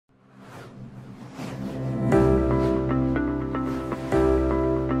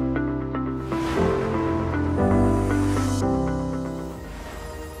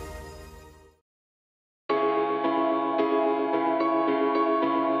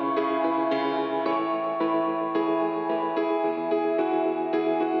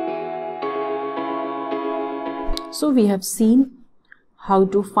So we have seen how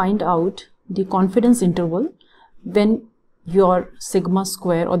to find out the confidence interval when your sigma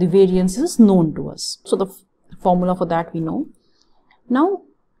square or the variance is known to us. So the formula for that we know. Now,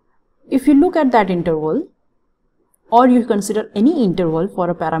 if you look at that interval, or you consider any interval for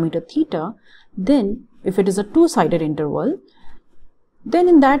a parameter theta, then if it is a two-sided interval, then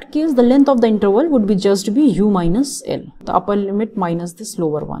in that case the length of the interval would be just be u minus L, the upper limit minus this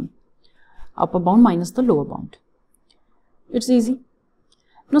lower one, upper bound minus the lower bound. It's easy.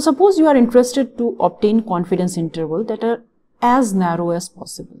 Now suppose you are interested to obtain confidence interval that are as narrow as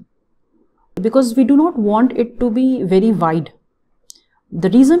possible, because we do not want it to be very wide. The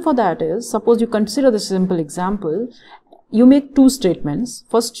reason for that is, suppose you consider this simple example, you make two statements.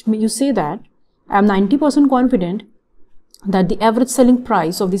 First, you say that I am 90% confident that the average selling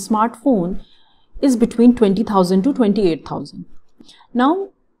price of the smartphone is between 20,000 to 28,000. Now,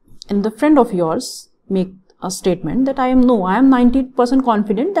 and the friend of yours make a statement that I am 90%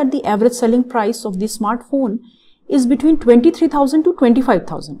 confident that the average selling price of the smartphone is between 23,000 to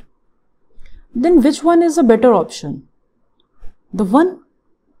 25,000. Then which one is a better option? The one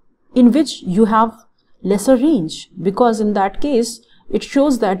in which you have lesser range, because in that case it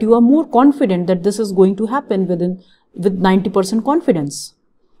shows that you are more confident that this is going to happen with 90% confidence.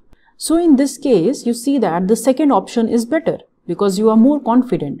 So in this case you see that the second option is better because you are more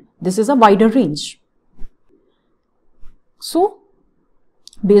confident. This is a wider range. So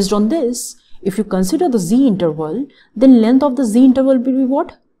based on this, if you consider the z interval, then length of the z interval will be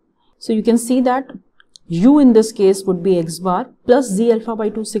what? So you can see that u in this case would be x bar plus z alpha by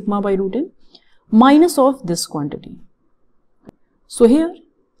 2 sigma by root n minus of this quantity. So here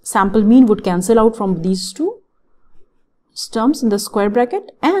sample mean would cancel out from these two terms in the square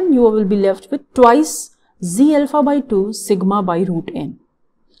bracket, and you will be left with twice z alpha by 2 sigma by root n.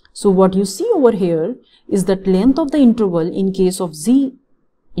 So what you see over here is that length of the interval in case of z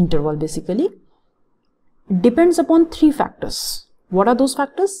interval basically depends upon three factors. What are those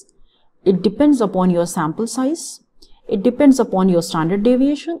factors? It depends upon your sample size, it depends upon your standard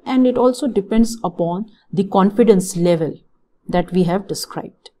deviation, and it also depends upon the confidence level that we have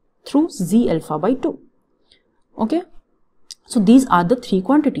described through z alpha by 2. Okay, so these are the three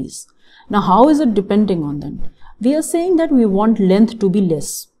quantities. Now how is it depending on them? We are saying that we want length to be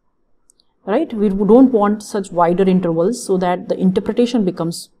less, right? We don't want such wider intervals so that the interpretation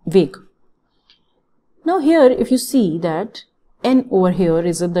becomes vague. Now here if you see that n over here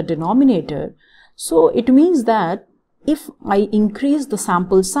is in the denominator, so it means that if I increase the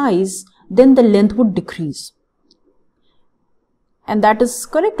sample size, then the length would decrease. And that is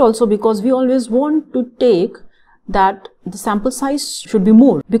correct also, because we always want to take that the sample size should be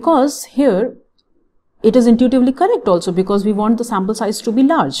more, because here it is intuitively correct also, because we want the sample size to be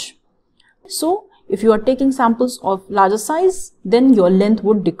large. So if you are taking samples of larger size, then your length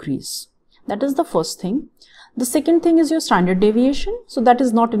would decrease. That is the first thing. The second thing is your standard deviation. So that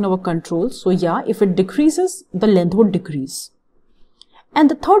is not in our control. So yeah, if it decreases, the length would decrease. And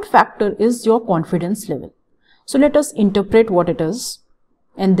the third factor is your confidence level. So let us interpret what it is,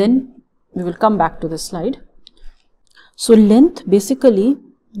 and then we will come back to this slide. So length, basically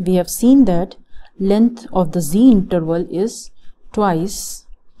we have seen that length of the z interval is twice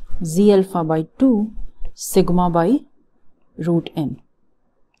z alpha by 2 sigma by root n.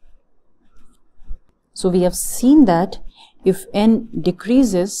 So we have seen that if n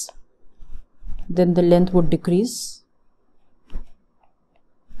decreases, then the length would decrease.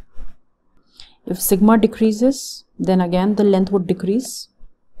 If sigma decreases, then again the length would decrease.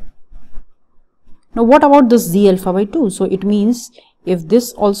 Now what about this z alpha by 2? So it means if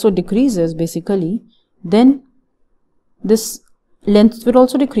this also decreases basically, then this length will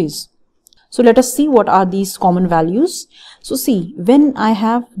also decrease. So let us see what are these common values. So see, when I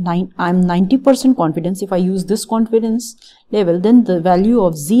have I'm 90% confidence, if I use this confidence level, then the value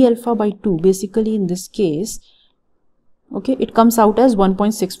of z alpha by 2 basically in this case, okay, it comes out as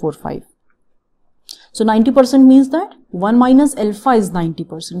 1.645. So 90% means that 1 minus alpha is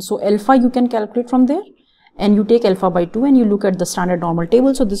 90%. So alpha you can calculate from there, and you take alpha by 2 and you look at the standard normal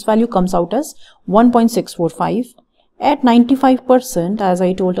table. So this value comes out as 1.645. At 95%, as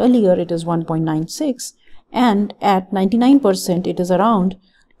I told earlier, it is 1.96, and at 99% it is around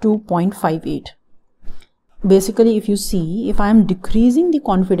 2.58. Basically, if you see, if I am decreasing the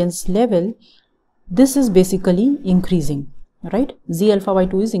confidence level, this is basically increasing, right? Z alpha by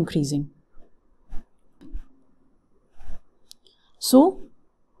 2 is increasing. So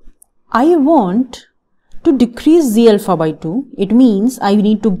I want to decrease z alpha by 2. It means I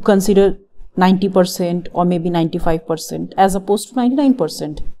need to consider 90% or maybe 95% as opposed to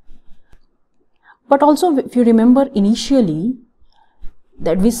 99%. But also, if you remember initially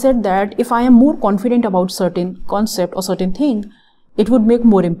that we said that if I am more confident about certain concept or certain thing, it would make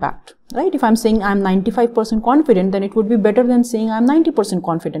more impact, right? If I'm saying I'm 95% confident, then it would be better than saying I'm 90%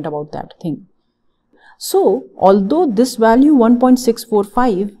 confident about that thing. So although this value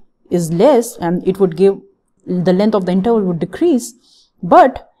 1.645 is less and it would give, the length of the interval would decrease,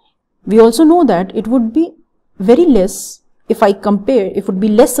 but we also know that it would be very less if I compare, it would be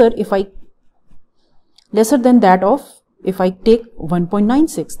lesser than that of if I take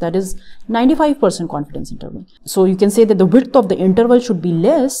 1.96, that is 95% confidence interval. So you can say that the width of the interval should be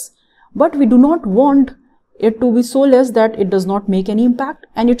less, but we do not want it to be so less that it does not make any impact,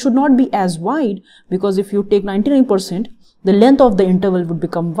 and it should not be as wide, because if you take 99%, the length of the interval would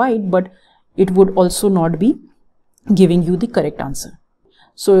become wide, but it would also not be giving you the correct answer.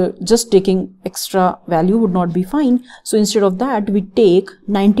 So just taking extra value would not be fine. So instead of that, we take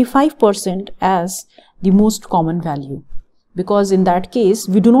 95% as the most common value, because in that case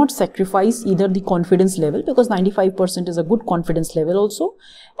we do not sacrifice either the confidence level, because 95% is a good confidence level also,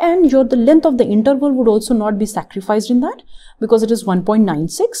 and the length of the interval would also not be sacrificed in that, because it is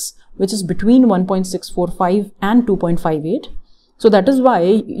 1.96, which is between 1.645 and 2.58. So that is why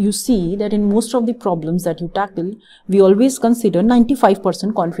you see that in most of the problems that you tackle, we always consider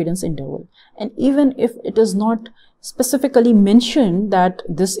 95% confidence interval, and even if it is not specifically mentioned that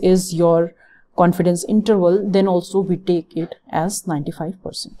this is your confidence interval, then also we take it as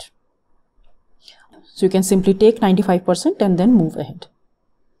 95%. So you can simply take 95% and then move ahead.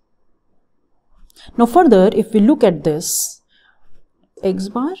 Now further, if we look at this, x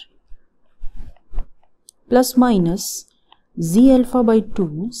bar plus minus z alpha by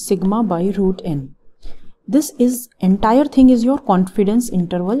 2 sigma by root n. This is entire thing is your confidence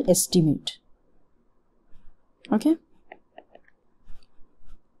interval estimate. Okay.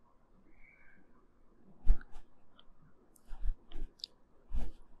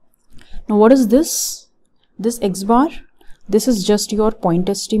 Now what is this? This x bar, this is just your point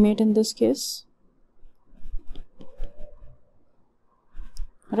estimate in this case,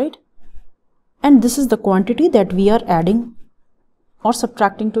 right? And this is the quantity that we are adding or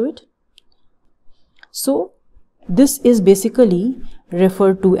subtracting to it. So this is basically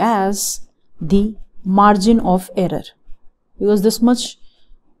referred to as the margin of error, because this much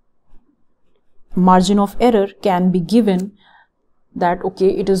margin of error can be given that, okay,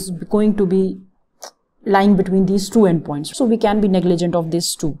 it is going to be lying between these two endpoints, so we can be negligent of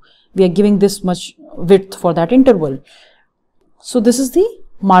these two. We are giving this much width for that interval. So this is the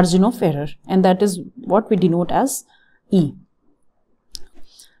margin of error, and that is what we denote as E.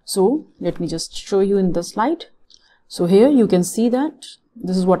 So let me just show you in the slide. So here you can see that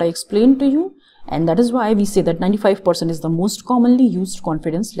this is what I explained to you, and that is why we say that 95% is the most commonly used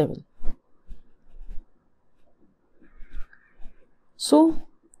confidence level. So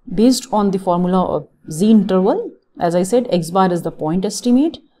based on the formula of Z interval, as I said, x bar is the point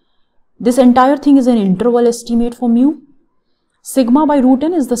estimate. This entire thing is an interval estimate for mu. Sigma by root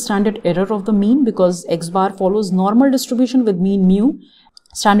n is the standard error of the mean, because x bar follows normal distribution with mean mu.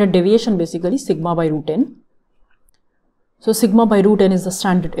 Standard deviation basically sigma by root n. So sigma by root n is the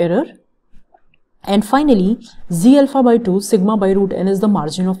standard error. And finally, z alpha by 2 sigma by root n is the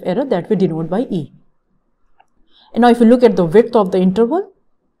margin of error that we denote by E. And now if you look at the width of the interval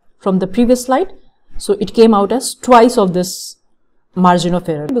from the previous slide, so it came out as twice of this margin of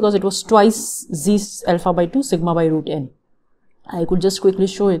error, because it was twice z alpha by 2 sigma by root n. I could just quickly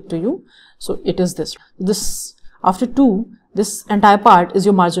show it to you. So it is this. This after 2, this entire part is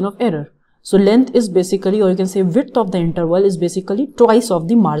your margin of error. So length is basically, or you can say width of the interval is basically twice of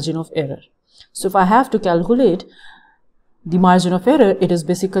the margin of error. So if I have to calculate the margin of error, it is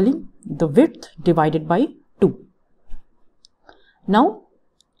basically the width divided by 2. Now,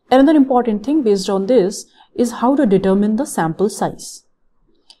 another important thing based on this is how to determine the sample size.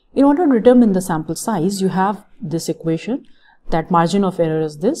 In order to determine the sample size, you have this equation that margin of error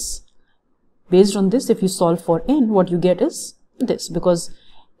is this. Based on this, if you solve for n, what you get is this, because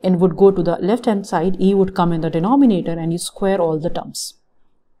n would go to the left hand side, e would come in the denominator, and you square all the terms.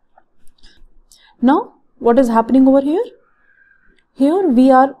 Now, what is happening over here? Here we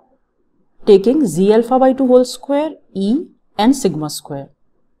are taking z alpha by 2 whole square, e and sigma square.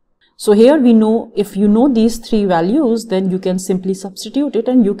 So here we know, if you know these three values, then you can simply substitute it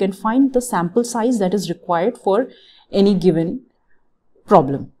and you can find the sample size that is required for any given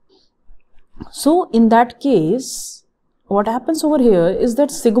problem. So in that case, what happens over here is that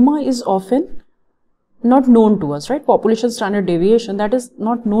sigma is often not known to us, right? Population standard deviation, that is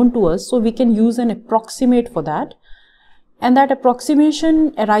not known to us. So we can use an approximate for that. And that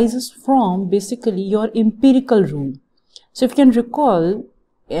approximation arises from basically your empirical rule. So if you can recall,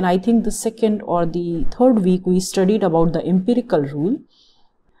 and I think the second or the third week we studied about the empirical rule,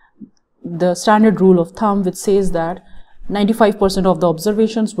 the standard rule of thumb, which says that 95% of the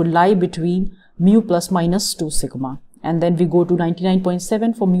observations would lie between mu plus minus 2 sigma. And then we go to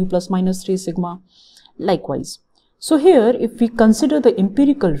 99.7 for mu plus minus 3 sigma, likewise. So here, if we consider the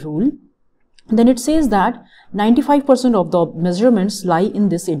empirical rule, then it says that 95% of the measurements lie in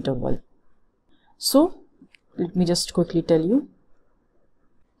this interval. So let me just quickly tell you.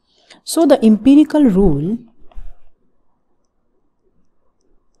 So the empirical rule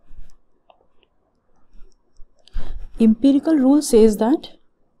says that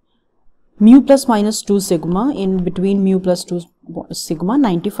mu plus minus 2 sigma, in between mu plus 2 sigma,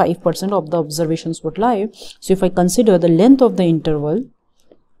 95% of the observations would lie. So if I consider the length of the interval,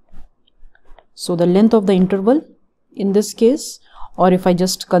 so the length of the interval in this case, or if I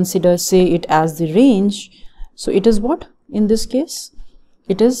just consider, say it as the range, so it is what in this case?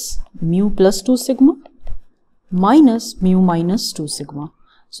 It is mu plus 2 sigma minus mu minus 2 sigma.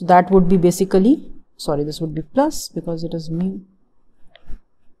 So that would be basically, sorry, this would be plus because it is mu.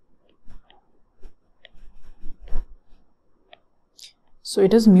 So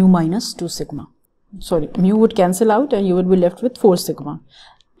it is mu minus 2 sigma. Sorry, mu would cancel out and you would be left with 4 sigma.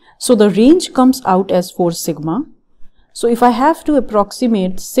 So the range comes out as 4 sigma. So if I have to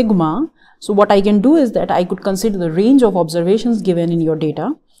approximate sigma, so what I can do is that I could consider the range of observations given in your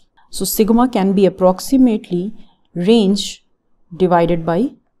data. So sigma can be approximately range divided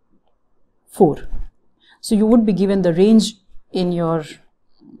by 4. So you would be given the range in your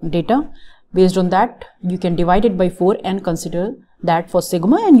data. Based on that, you can divide it by 4 and consider that for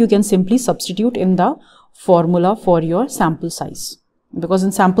sigma, and you can simply substitute in the formula for your sample size. Because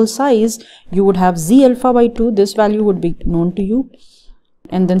in sample size, you would have z alpha by 2, this value would be known to you,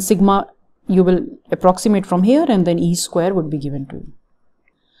 and then sigma you will approximate from here, and then e square would be given to you.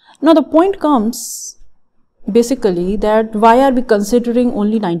 Now the point comes basically that why are we considering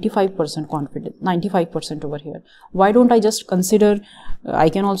only 95% confidence, 95% over here? Why don't I just consider, I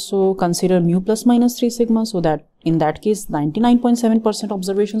can also consider mu plus minus 3 sigma, so that in that case 99.7%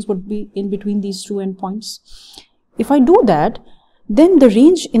 observations would be in between these two endpoints. If I do that, then the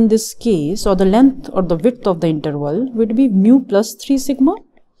range in this case, or the length or the width of the interval, would be mu plus 3 sigma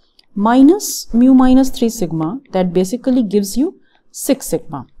minus mu minus 3 sigma. That basically gives you 6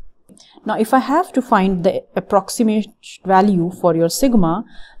 sigma. Now if I have to find the approximate value for your sigma,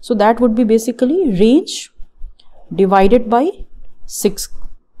 so that would be basically range divided by 6.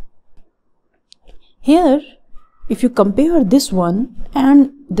 Here if you compare this one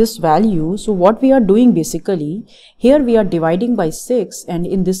and this value, so what we are doing basically, here we are dividing by 6 and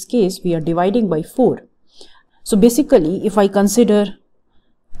in this case we are dividing by 4. So basically if I consider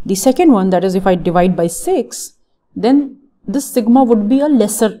the second one, that is if I divide by 6, then this sigma would be a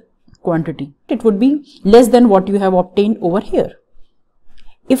lesser quantity. It would be less than what you have obtained over here.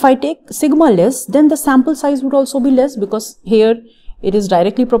 If I take sigma less, then the sample size would also be less, because here it is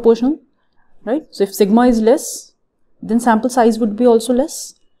directly proportional, right? So if sigma is less, then sample size would be also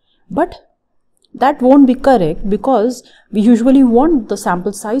less. But that won't be correct, because we usually want the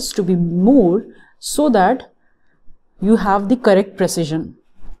sample size to be more so that you have the correct precision.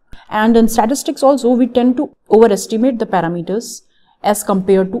 And in statistics also, we tend to overestimate the parameters as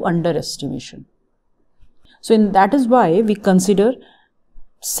compared to underestimation. So that is why we consider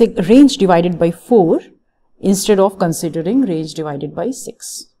range divided by 4 instead of considering range divided by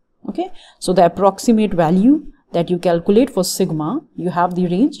 6. Okay, so the approximate value that you calculate for sigma, you have the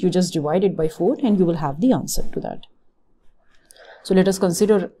range, you just divide it by 4 and you will have the answer to that. So let us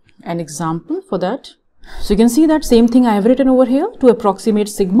consider an example for that. So you can see that same thing I have written over here. To approximate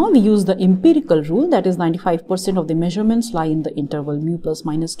sigma, we use the empirical rule, that is 95% of the measurements lie in the interval mu plus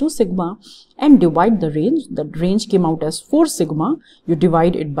minus 2 sigma, and divide the range. The range came out as 4 sigma, you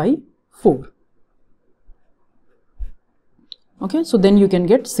divide it by 4. Okay, so then you can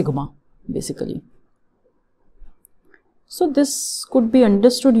get sigma basically. So this could be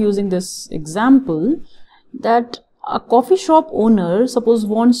understood using this example, that a coffee shop owner, suppose,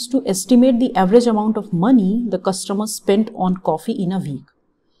 wants to estimate the average amount of money the customer spent on coffee in a week,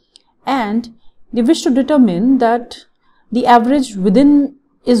 and they wish to determine that the average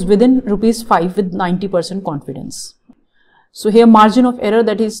is within rupees 5 with 90% confidence. So here margin of error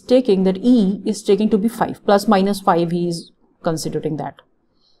that he is taking, that E is taking to be 5, plus minus 5 he is considering that.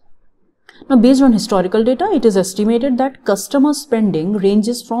 Now based on historical data, it is estimated that customer spending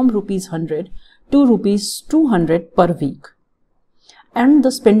ranges from rupees 100 to rupees 200 per week, and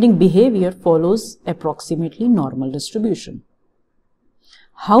the spending behavior follows approximately normal distribution.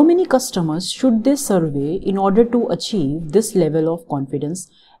 How many customers should they survey in order to achieve this level of confidence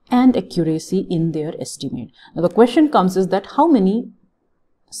and accuracy in their estimate? Now the question comes is that how many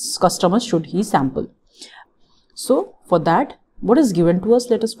customers should he sample? So for that, what is given to us?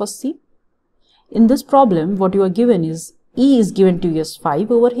 Let us first see. In this problem, what you are given is E is given to you as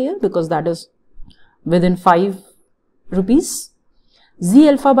 5 over here, because that is within 5 rupees. Z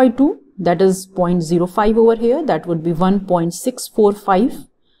alpha by 2, that is 0.05 over here, that would be 1.645,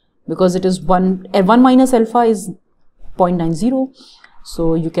 because it is 1 minus alpha is 0.90.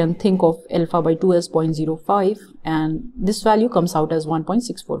 So you can think of alpha by 2 as 0.05, and this value comes out as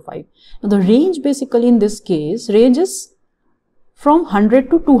 1.645. Now the range basically in this case, range is from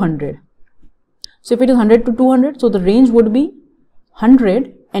 100 to 200. So if it is 100 to 200, so the range would be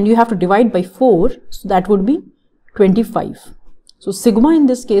 100, and you have to divide by 4, so that would be 25. So sigma in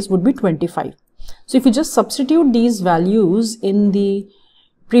this case would be 25. So if you just substitute these values in the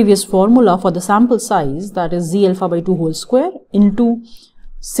previous formula for the sample size, that is Z alpha by 2 whole square into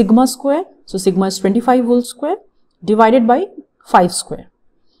sigma square, so sigma is 25 whole square divided by 5 square.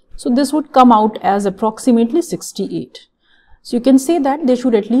 So this would come out as approximately 68. So you can say that they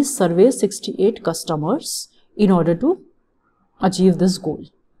should at least survey 68 customers in order to achieve this goal.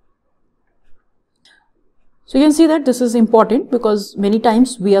 So you can see that this is important, because many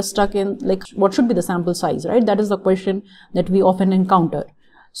times we are stuck in like, what should be the sample size, right? That is the question that we often encounter.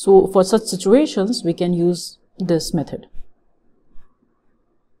 So for such situations, we can use this method.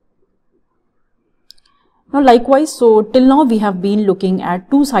 Now likewise, so till now we have been looking at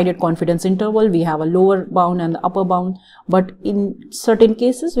two-sided confidence interval. We have a lower bound and the upper bound, but in certain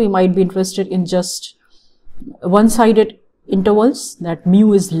cases we might be interested in just one-sided intervals, that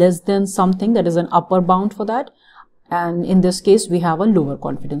mu is less than something, that is an upper bound for that, and in this case we have a lower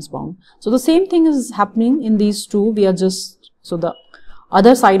confidence bound. So the same thing is happening in these two. We are just, so the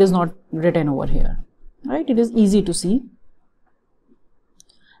other side is not written over here, right? It is easy to see.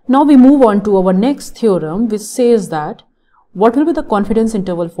 Now we move on to our next theorem, which says that what will be the confidence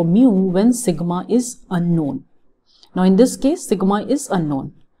interval for mu when sigma is unknown? Now in this case, sigma is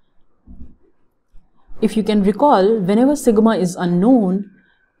unknown. If you can recall, whenever sigma is unknown,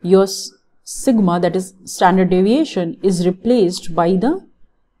 your sigma, that is standard deviation, is replaced by the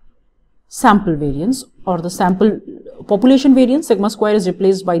sample variance, or the sample population variance. Sigma square is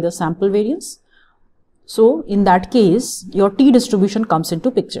replaced by the sample variance. So in that case, your t distribution comes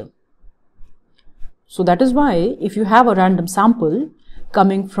into picture. So that is why if you have a random sample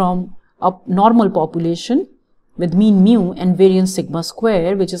coming from a normal population with mean mu and variance sigma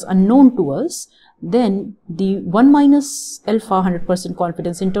square, which is unknown to us, then the 1 minus alpha 100%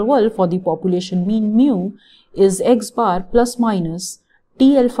 confidence interval for the population mean mu is x bar plus minus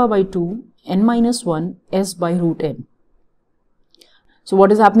t alpha by 2 n minus 1 s by root n. So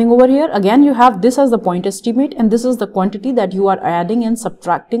what is happening over here? Again, you have this as the point estimate, and this is the quantity that you are adding and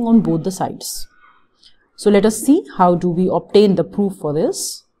subtracting on both the sides. So let us see how do we obtain the proof for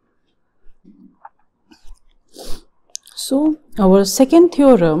this. So our second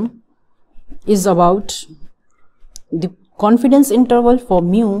theorem is about the confidence interval for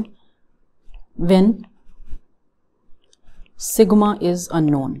mu when sigma is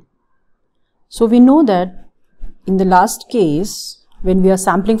unknown. So we know that in the last case, when we are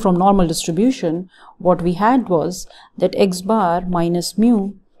sampling from normal distribution, what we had was that x bar minus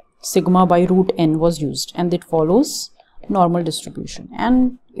mu sigma by root n was used, and it follows normal distribution.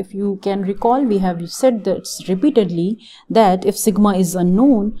 And if you can recall, we have said that repeatedly that if sigma is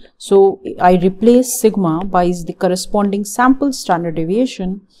unknown, so I replace sigma by the corresponding sample standard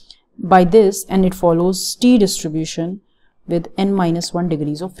deviation by this, and it follows t distribution with n minus 1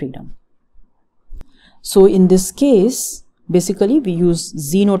 degrees of freedom. So in this case, basically we use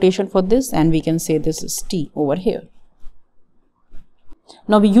z notation for this, and we can say this is t over here.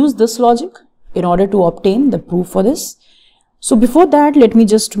 Now we use this logic in order to obtain the proof for this. So before that, let me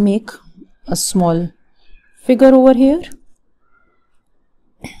just make a small figure over here.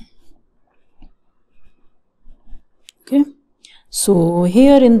 Okay, so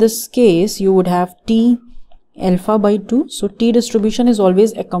here in this case you would have t alpha by 2. So t distribution is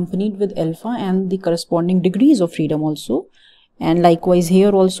always accompanied with alpha and the corresponding degrees of freedom also. And likewise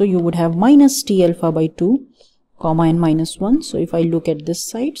here also you would have minus t alpha by 2 comma n minus 1. So if I look at this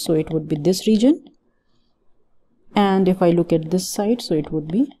side, so it would be this region, and if I look at this side, so it would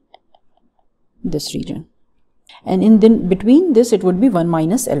be this region, and in between this it would be 1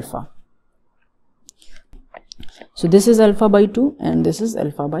 minus alpha. So this is alpha by 2 and this is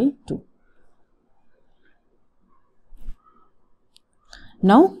alpha by 2.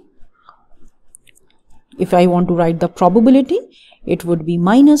 Now, if I want to write the probability, it would be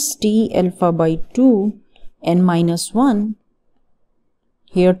minus t alpha by 2 n minus 1.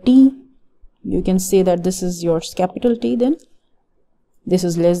 Here t, you can say that this is your capital T, then this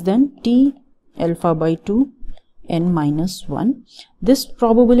is less than t alpha by 2 n minus 1. This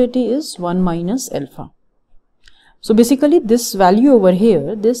probability is 1 minus alpha. So basically this value over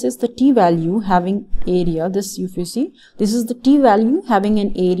here, this is the t value having area, this if you see, this is the t value having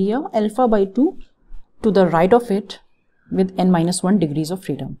an area alpha by 2 to the right of it with n minus 1 degrees of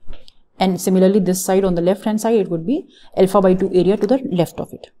freedom. And similarly this side, on the left hand side, it would be alpha by 2 area to the left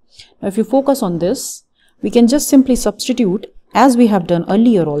of it. Now if you focus on this, we can just simply substitute as we have done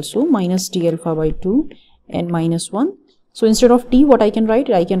earlier also, minus t alpha by 2 n minus 1. So instead of t, what I can write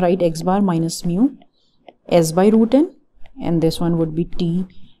x bar minus mu s by root n, and this one would be t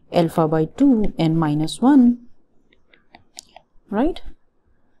alpha by 2 n minus 1, right?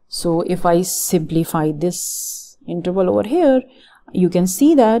 So if I simplify this interval over here, you can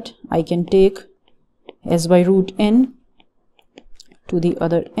see that I can take s by root n to the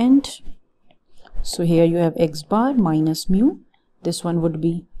other end. So here you have x bar minus mu, this one would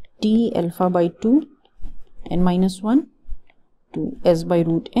be t alpha by 2 n minus 1 to s by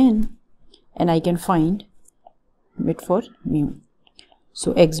root n, and I can find it for mu.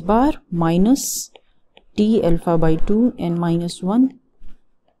 So x bar minus t alpha by 2 n minus 1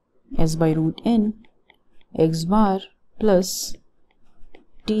 s by root n, x bar plus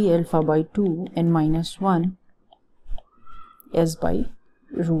t alpha by 2 n minus 1 s by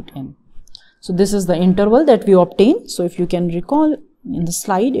root n. So this is the interval that we obtain. So if you can recall, in the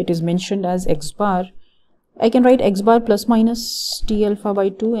slide it is mentioned as x bar. I can write x bar plus minus t alpha by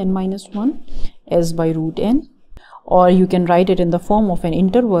 2 n minus 1 s by root n, or you can write it in the form of an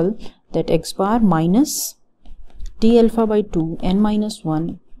interval, that x bar minus t alpha by 2 n minus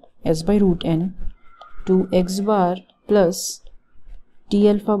 1 s by root n to x bar plus t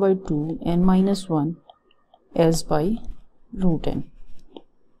alpha by 2 n minus 1 s by root n.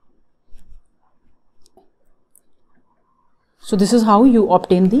 So this is how you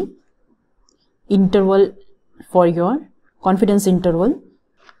obtain the interval for your confidence interval.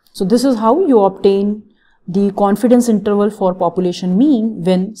 So this is how you obtain the confidence interval for population mean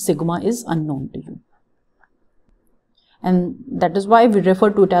when sigma is unknown to you. And that is why we refer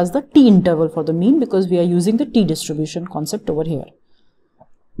to it as the t interval for the mean, because we are using the t distribution concept over here.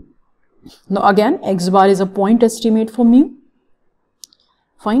 Now again, x bar is a point estimate for mu.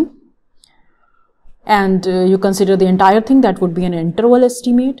 Fine. And you consider the entire thing, that would be an interval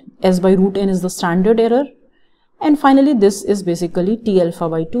estimate. S by root n is the standard error. And finally, this is basically t alpha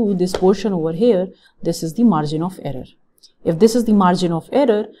by 2, this portion over here, this is the margin of error. If this is the margin of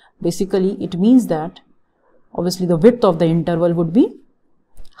error, basically it means that obviously the width of the interval would be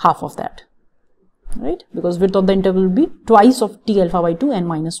half of that, right? Because width of the interval will be twice of t alpha by 2 n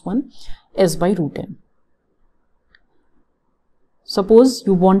minus 1 s by root n. Suppose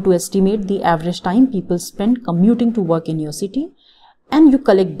you want to estimate the average time people spend commuting to work in your city, and you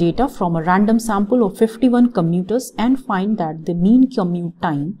collect data from a random sample of 51 commuters and find that the mean commute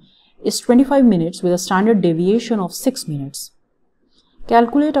time is 25 minutes with a standard deviation of 6 minutes.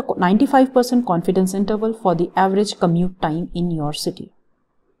 Calculate a 95% confidence interval for the average commute time in your city.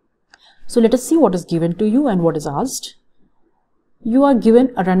 So let us see what is given to you and what is asked. You are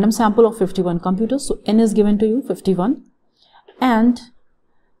given a random sample of 51 computers, so n is given to you 51, and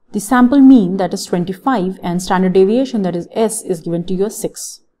the sample mean, that is 25, and standard deviation, that is s, is given to you as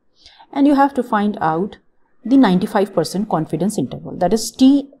 6. And you have to find out the 95% confidence interval, that is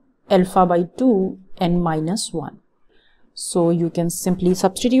t alpha by 2 n minus 1. So you can simply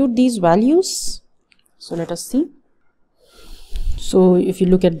substitute these values. So let us see. So if you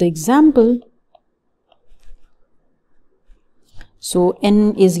look at the example, so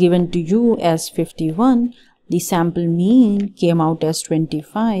n is given to you as 51. The sample mean came out as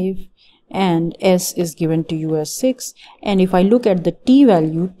 25 and s is given to you as 6. And if I look at the t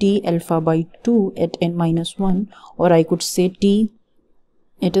value, t alpha by 2 at n minus 1, or I could say t,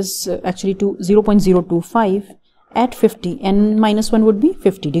 it is actually 0.025 at 50. N minus 1 would be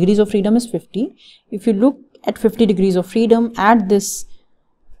 50. Degrees of freedom is 50. If you look at 50 degrees of freedom, add this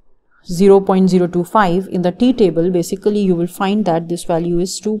 0.025 in the t table, basically you will find that this value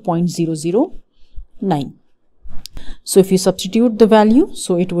is 2.009. So if you substitute the value,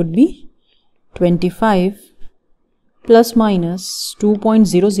 so it would be 25 plus minus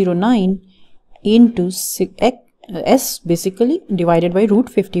 2.009 into s basically divided by root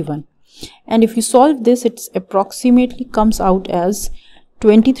 51. And if you solve this, it approximately comes out as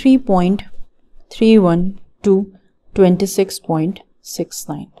 23.31 to 26.6.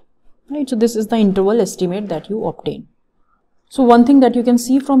 0.69, right? So this is the interval estimate that you obtain. So one thing that you can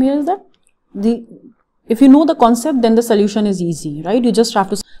see from here is that if you know the concept, then the solution is easy, right? You just have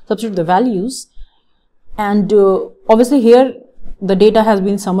to substitute the values, and obviously here the data has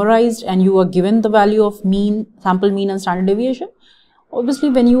been summarized and you are given the value of mean, sample mean and standard deviation. Obviously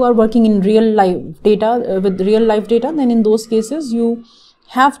when you are working in real life data, with real life data, then in those cases you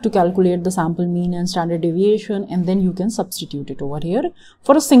have to calculate the sample mean and standard deviation, and then you can substitute it over here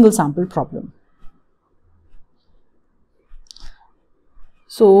for a single sample problem.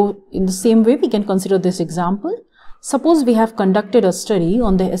 So in the same way we can consider this example. Suppose we have conducted a study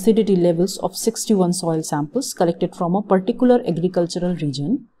on the acidity levels of 61 soil samples collected from a particular agricultural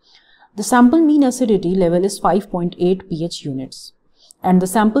region. The sample mean acidity level is 5.8 pH units and the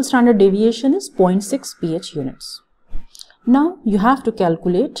sample standard deviation is 0.6 pH units. Now you have to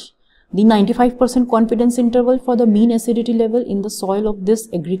calculate the 95% confidence interval for the mean acidity level in the soil of this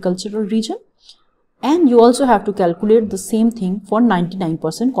agricultural region, and you also have to calculate the same thing for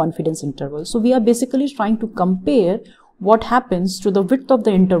 99% confidence interval. So we are basically trying to compare what happens to the width of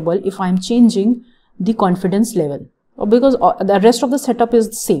the interval if I am changing the confidence level, because the rest of the setup is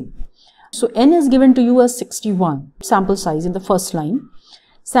the same. So n is given to you as 61 sample size in the first line.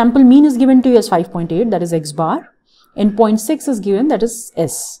 Sample mean is given to you as 5.8, that is x bar, and 0.6 is given, that is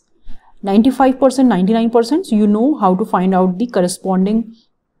s. 95%, 99%, so you know how to find out the corresponding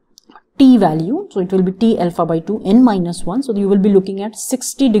t value. So it will be t alpha by 2 n minus 1. So you will be looking at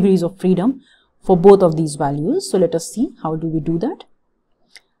 60 degrees of freedom for both of these values. So let us see how do we do that.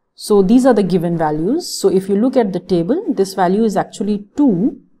 So these are the given values. So if you look at the table, this value is actually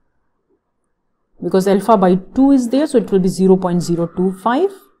 2 because alpha by 2 is there. So it will be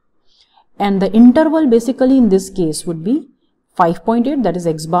 0.025, and the interval basically in this case would be 5.8, that is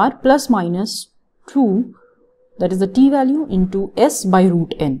x bar, plus minus 2, that is the t value, into s by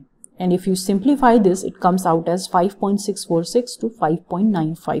root n. And if you simplify this, it comes out as 5.646 to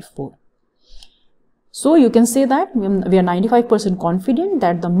 5.954. So you can say that we are 95% confident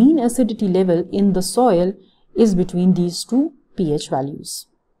that the mean acidity level in the soil is between these two pH values.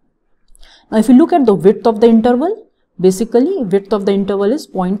 Now if you look at the width of the interval, basically width of the interval is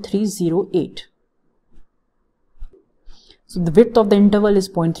 0.308. So the width of the interval is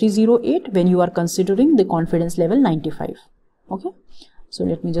 0.308 when you are considering the confidence level 95. Okay. So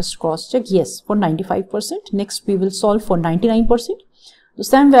let me just cross check. Yes, for 95%. Next we will solve for 99%. The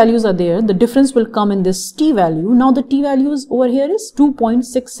same values are there. The difference will come in this t value. Now the t value is over here is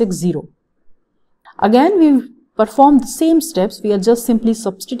 2.660. Again we perform the same steps. We are just simply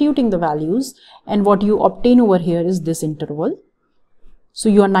substituting the values, and what you obtain over here is this interval. So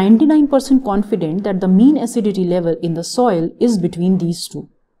you are 99% confident that the mean acidity level in the soil is between these two.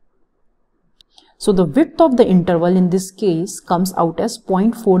 So the width of the interval in this case comes out as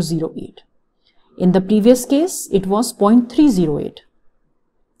 0.408. In the previous case, it was 0.308.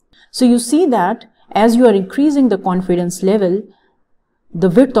 So you see that as you are increasing the confidence level, the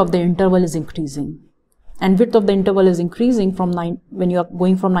width of the interval is increasing. And width of the interval is increasing from when you are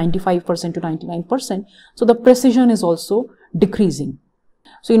going from 95% to 99%. So the precision is also decreasing.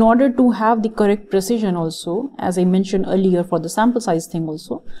 So in order to have the correct precision also, as I mentioned earlier for the sample size thing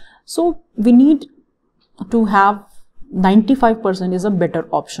also, so we need to have 95% is a better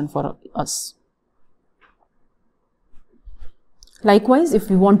option for us. Likewise, if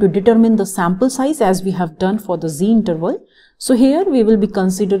we want to determine the sample size as we have done for the z interval, so here we will be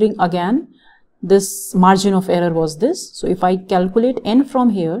considering again this margin of error was this. So if I calculate n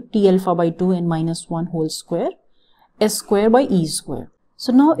from here, t alpha by 2 n minus 1 whole square, s square by e square.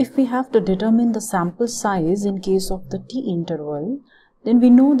 So now if we have to determine the sample size in case of the t interval, then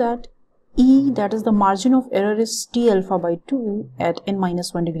we know that E, that is the margin of error, is t alpha by 2 at n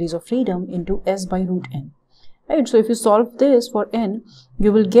minus 1 degrees of freedom into s by root n. Right, so if you solve this for n,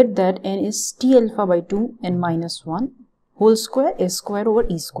 you will get that n is t alpha by 2 n minus 1 whole square s square over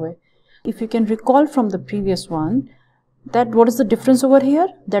e square. If you can recall from the previous one, that what is the difference over here?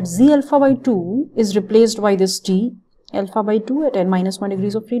 That z alpha by 2 is replaced by this t alpha by 2 at n minus 1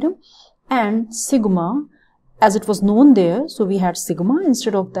 degrees of freedom, and sigma, as it was known there, so we had sigma.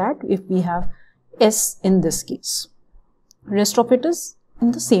 Instead of that, if we have s in this case, rest of it is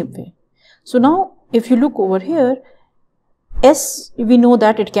in the same way. So now if you look over here, s, we know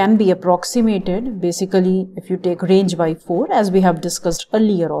that it can be approximated basically if you take range by 4, as we have discussed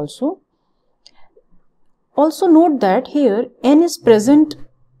earlier also. Also note that here n is present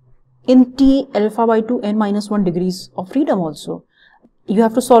in t alpha by 2 n minus 1 degrees of freedom also. You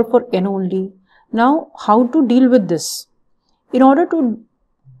have to solve for n only. Now how to deal with this? In order to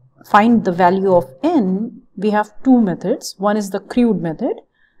find the value of n, we have two methods. One is the crude method,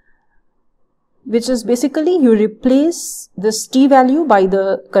 which is basically you replace this t value by the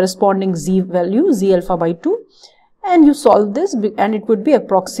corresponding z value, z alpha by 2, and you solve this, and it would be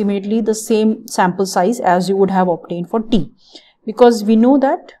approximately the same sample size as you would have obtained for t, because we know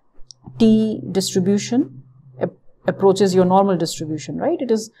that t distribution approaches your normal distribution, right?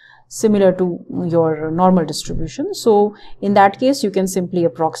 It is similar to your normal distribution. So in that case, you can simply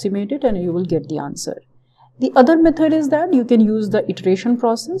approximate it and you will get the answer. The other method is that you can use the iteration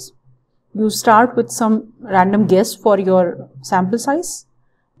process. You start with some random guess for your sample size,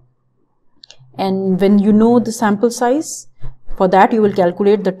 and when you know the sample size, for that you will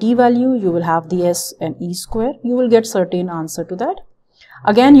calculate the t value, you will have the s and e square, you will get certain answer to that.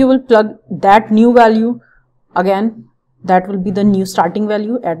 Again, you will plug that new value, again that will be the new starting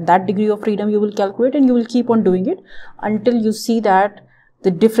value. At that degree of freedom you will calculate, and you will keep on doing it until you see that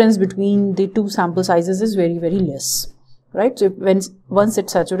the difference between the two sample sizes is very, very less, right? So once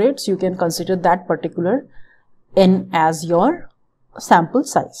it saturates, you can consider that particular n as your sample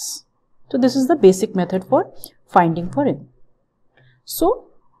size. So this is the basic method for finding for n. So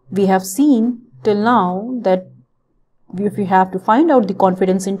we have seen till now that if you have to find out the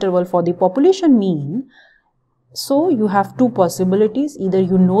confidence interval for the population mean, so you have two possibilities: either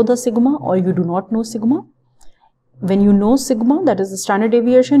you know the sigma or you do not know sigma. When you know sigma, that is the standard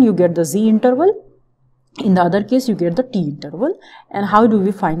deviation, you get the z interval. In the other case, you get the t interval. And how do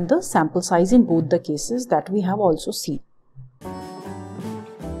we find the sample size in both the cases, that we have also seen.